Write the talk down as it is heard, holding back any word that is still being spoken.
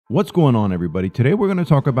What's going on, everybody? Today we're going to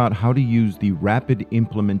talk about how to use the rapid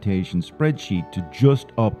implementation spreadsheet to just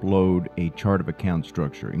upload a chart of account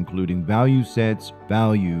structure, including value sets,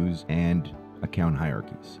 values, and account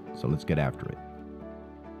hierarchies. So let's get after it.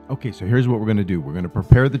 Okay, so here's what we're going to do. We're going to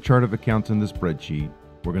prepare the chart of accounts in the spreadsheet.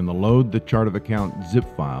 We're going to load the chart of account zip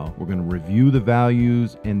file. We're going to review the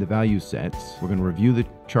values and the value sets. We're going to review the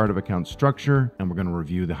chart of account structure, and we're going to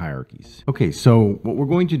review the hierarchies. Okay, so what we're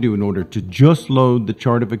going to do in order to just load the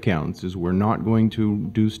chart of accounts is we're not going to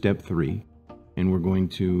do step 3, and we're going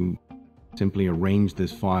to simply arrange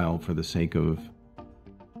this file for the sake of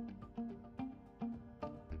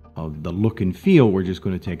the look and feel. We're just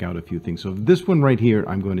going to take out a few things. So this one right here,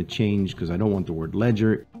 I'm going to change because I don't want the word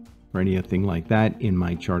ledger or anything like that in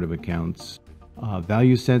my chart of accounts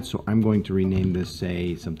value set. So I'm going to rename this,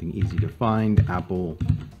 say, something easy to find, Apple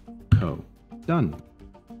Co. Done.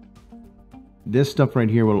 This stuff right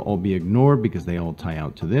here will all be ignored because they all tie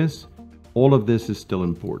out to this. All of this is still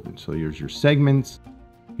important. So here's your segments.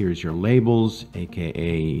 Here's your labels,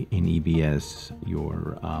 aka in EBS,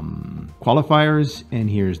 your qualifiers, and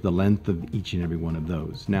here's the length of each and every one of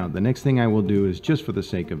those. Now, the next thing I will do is, just for the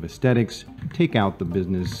sake of aesthetics, take out the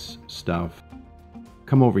business stuff,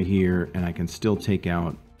 come over here, and I can still take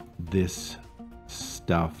out this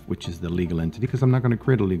stuff, which is the legal entity, because I'm not going to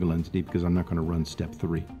create a legal entity because I'm not going to run step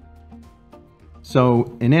 3.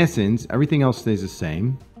 So in essence, everything else stays the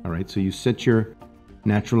same. All right, so you set your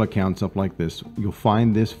natural accounts up like this. You'll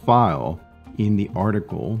find this file in the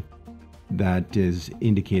article that is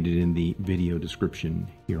indicated in the video description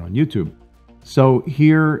here on YouTube. So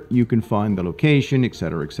here you can find the location,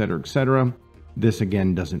 etc., etc., etc. This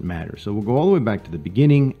again doesn't matter. So we'll go all the way back to the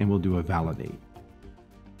beginning and we'll do a validate.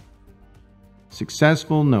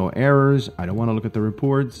 Successful, no errors. I don't want to look at the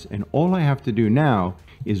reports. And all I have to do now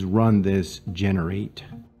is run this generate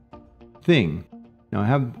thing. Now I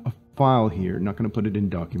have a file here, not going to put it in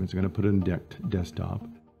documents, I'm going to put it in desktop.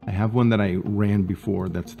 I have one that I ran before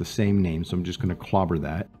that's the same name, so I'm just going to clobber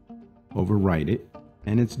that, overwrite it,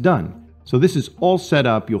 and it's done. So this is all set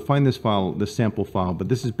up. You'll find this file, the sample file, but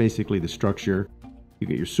this is basically the structure. You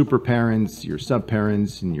get your super parents, your sub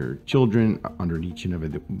parents, and your children under each and every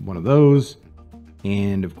one of those.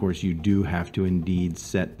 And of course, you do have to indeed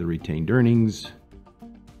set the retained earnings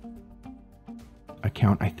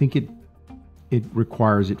account. I think it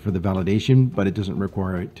requires it for the validation, but it doesn't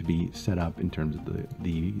require it to be set up in terms of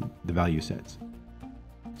the value sets.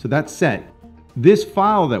 So that's set. This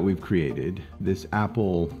file that we've created, this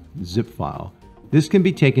Apple zip file, this can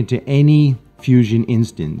be taken to any Fusion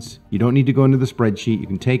instance. You don't need to go into the spreadsheet. You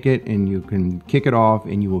can take it and you can kick it off,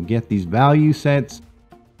 and you will get these value sets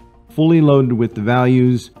fully loaded with the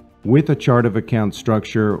values, with a chart of account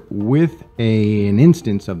structure, with an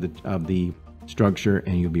instance of the structure,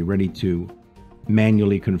 and you'll be ready to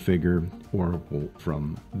manually configure Oracle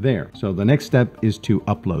from there. So the next step is to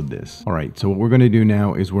upload this. All right, so what we're going to do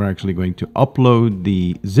now is we're actually going to upload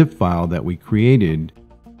the zip file that we created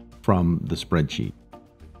from the spreadsheet.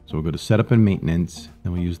 So we'll go to setup and maintenance,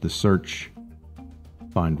 and we'll use the search,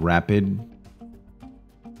 find rapid,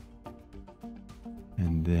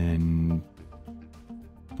 and then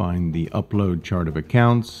find the upload chart of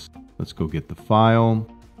accounts. Let's go get the file,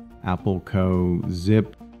 Apple Co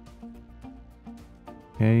zip.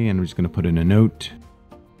 Okay, and we're just going to put in a note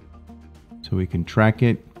so we can track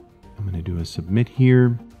it. I'm going to do a submit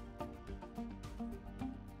here.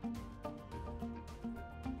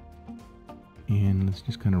 And let's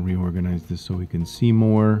just kind of reorganize this so we can see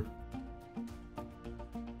more.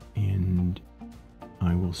 And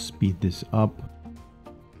I will speed this up.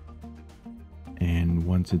 And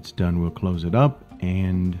once it's done, we'll close it up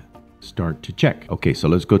and start to check. Okay, so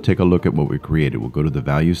let's go take a look at what we created. We'll go to the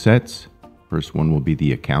value sets. First one will be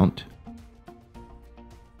the account.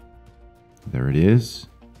 There it is.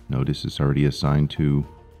 Notice it's already assigned to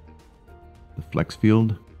the flex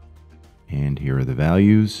field. And here are the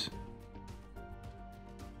values.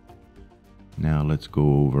 Now let's go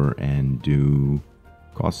over and do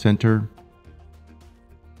cost center.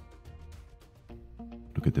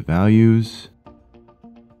 Look at the values.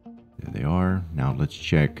 There they are. Now let's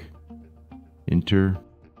check enter.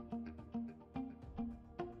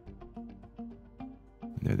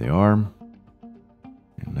 There they are.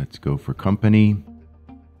 And let's go for company.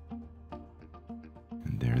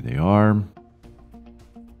 And there they are.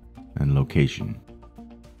 And location.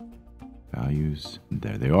 Values.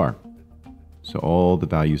 There they are. So all the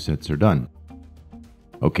value sets are done.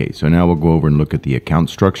 Okay, so now we'll go over and look at the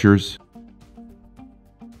account structures.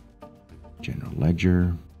 General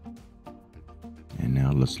ledger. And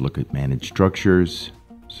now let's look at manage structures.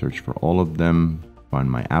 Search for all of them. Find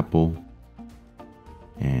my Apple.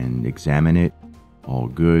 And examine it. All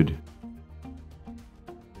good.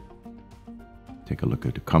 Take a look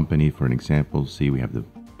at the company for an example. See, we have the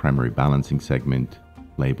primary balancing segment,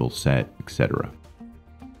 label set, etc.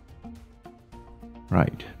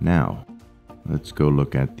 Right, now let's go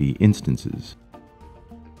look at the instances.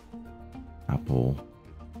 Apple,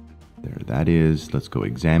 there that is. Let's go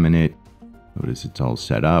examine it. Notice it's all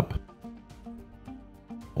set up.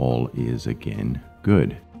 All is again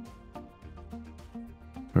good.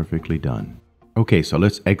 Perfectly done. Okay, so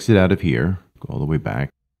let's exit out of here, go all the way back,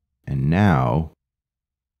 and now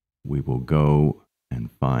we will go and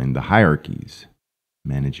find the hierarchies.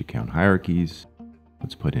 Manage account hierarchies.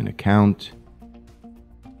 Let's put in account.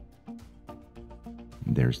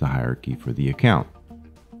 And there's the hierarchy for the account.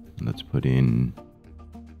 Let's put in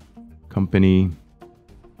company.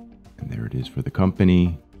 And there it is for the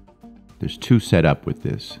company. There's two set up with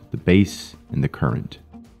this, the base and the current.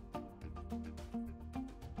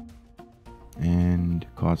 And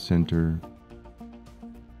cost center.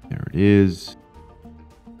 There it is.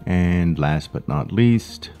 And last but not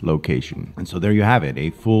least, location. And so there you have it, a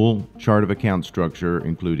full chart of account structure,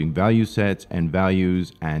 including value sets and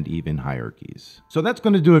values and even hierarchies. So that's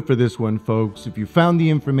going to do it for this one, folks. If you found the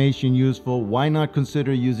information useful, why not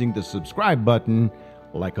consider using the subscribe button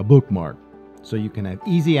like a bookmark, so you can have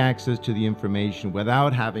easy access to the information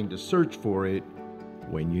without having to search for it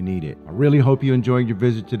when you need it. I really hope you enjoyed your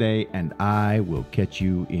visit today, and I will catch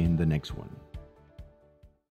you in the next one.